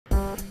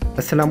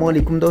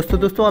अस्सलामुअलैकुम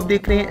दोस्तों आप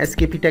देख रहे हैं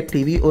एसकेपी टेक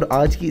टीवी और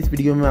आज की इस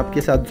वीडियो में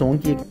आपके साथ जोंग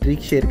की एक ट्रिक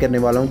शेयर करने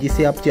वाला हूं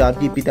जिससे आप 4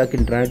 GB तक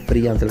इंटरनेट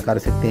फ्री हासिल कर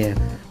सकते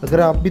हैं। अगर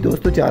आप भी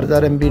दोस्तों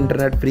 4000 MB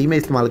इंटरनेट फ्री में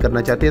इस्तेमाल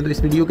करना चाहते हैं तो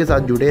इस वीडियो के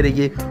साथ जुड़े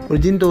रहिए। और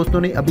जिन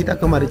दोस्तों ने अभी तक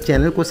हमारे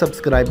चैनल को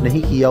सब्सक्राइब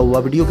नहीं किया हुआ,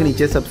 वीडियो के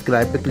नीचे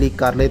सब्सक्राइब पर क्लिक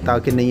कर लें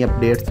ताकि नई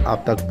अपडेट्स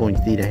आप तक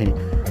पहुँचती रहें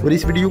और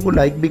इस वीडियो को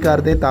लाइक भी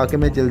कर दें ताकि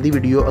मैं जल्दी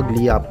वीडियो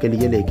अगली आपके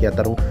लिए लेके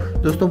आता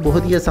रहूँ। दोस्तों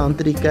बहुत ही आसान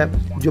तरीका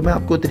है जो मैं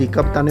आपको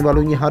तरीका बताने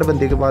वाला हूँ, ये हर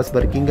बंदे के पास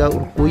वर्किंग है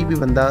और कोई भी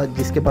बंदा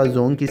जिसके पास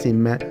जोंग की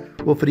सिम है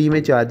वो फ्री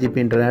में 4 GB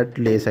इंटरनेट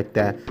ले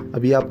सकता है।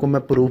 अभी आपको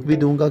मैं प्रूफ भी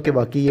दूंगा कि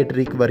वाकई ये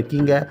ट्रिक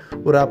वर्किंग है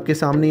और आपके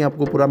सामने ही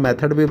आपको पूरा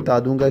मेथड भी बता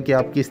दूंगा कि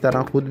आप किस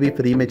तरह खुद भी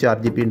फ्री में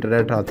 4 GB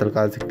इंटरनेट हासिल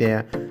कर सकते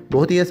हैं।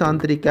 बहुत ही आसान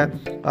तरीका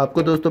है।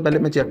 आपको दोस्तों पहले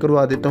मैं चेक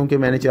करवा देता हूँ कि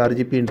मैंने 4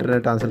 GB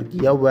इंटरनेट हासिल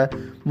किया हुआ है।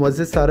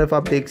 मुअज़्ज़ज़ सारफ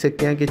आप देख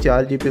सकते हैं कि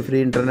 4 GB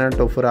फ्री इंटरनेट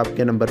ऑफ़र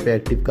आपके नंबर पे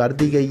एक्टिव कर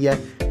दी गई है।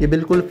 ये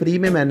बिल्कुल फ्री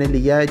में मैंने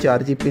लिया है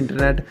 4 GB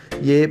इंटरनेट,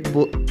 ये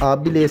आप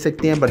भी ले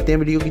सकते हैं। बढ़ते हैं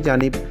वीडियो की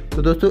जानिब।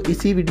 तो दोस्तों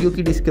इसी वीडियो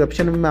की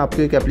डिस्क्रिप्शन में मैं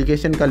आपको एक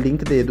एप्लीकेशन का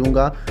लिंक दे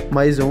दूंगा।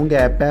 माई जोंग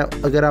ऐप है,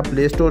 अगर आप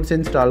प्ले स्टोर से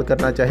इंस्टॉल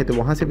करना चाहें तो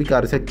वहां से भी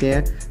कर सकते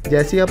हैं।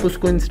 जैसे आप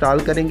उसको इंस्टॉल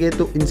करेंगे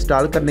तो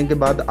इंस्टॉल करने के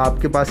बाद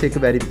आपके पास एक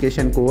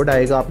वेरिफिकेशन कोड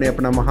आएगा, आपने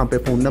अपना वहां पे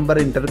फ़ोन नंबर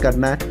इंटर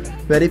करना है।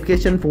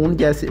 वेरिफिकेशन फ़ोन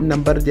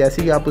नंबर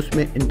जैसे ही आप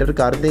उसमें इंटर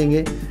कर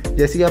देंगे,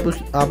 जैसे ही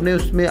आपने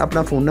उसमें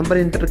अपना फ़ोन नंबर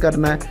इंटर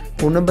करना है।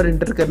 फ़ोन नंबर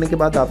इंटर करने के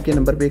बाद आपके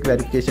नंबर पे एक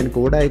वेरिफिकेशन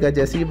कोड आएगा।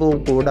 जैसे ही वो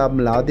कोड आप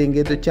मिला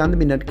देंगे तो चंद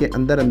मिनट के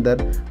अंदर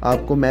अंदर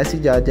आपको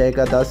मैसेज आ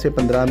जाएगा 10 से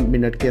 15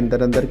 मिनट के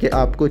अंदर अंदर कि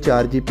आपको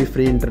 4 GB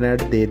फ्री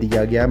इंटरनेट दे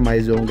दिया गया है माई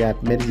जोंग ऐप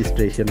में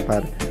रजिस्ट्रेशन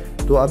पर।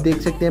 तो आप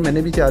देख सकते हैं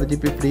मैंने भी 4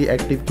 GB फ्री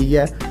एक्टिव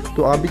किया है,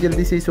 तो आप भी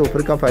जल्दी से इस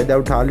ऑफ़र का फ़ायदा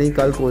उठा लें।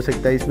 कल हो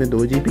सकता है इसमें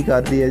 2 GB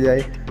कर दिया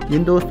जाए।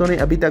 जिन दोस्तों ने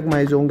अभी तक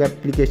माई जोंग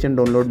एप्लीकेशन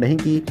डाउनलोड नहीं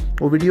की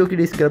वो वीडियो की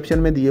डिस्क्रिप्शन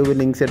में दिए हुए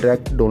लिंक से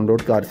डायरेक्ट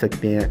डाउनलोड कर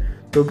सकते हैं।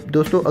 तो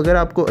दोस्तों अगर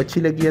आपको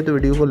अच्छी लगी है तो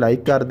वीडियो को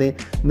लाइक कर दें।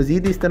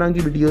 मज़ीद इस तरह की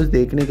वीडियोस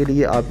देखने के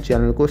लिए आप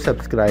चैनल को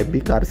सब्सक्राइब भी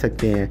कर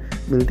सकते हैं।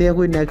 मिलते हैं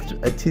कोई नेक्स्ट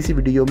अच्छी सी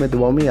वीडियो में,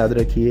 दुआ में याद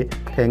रखिए।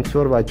 Thanks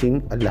for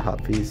watching. अल्लाह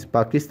हाफिज़।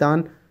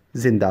 पाकिस्तान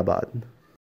जिंदाबाद।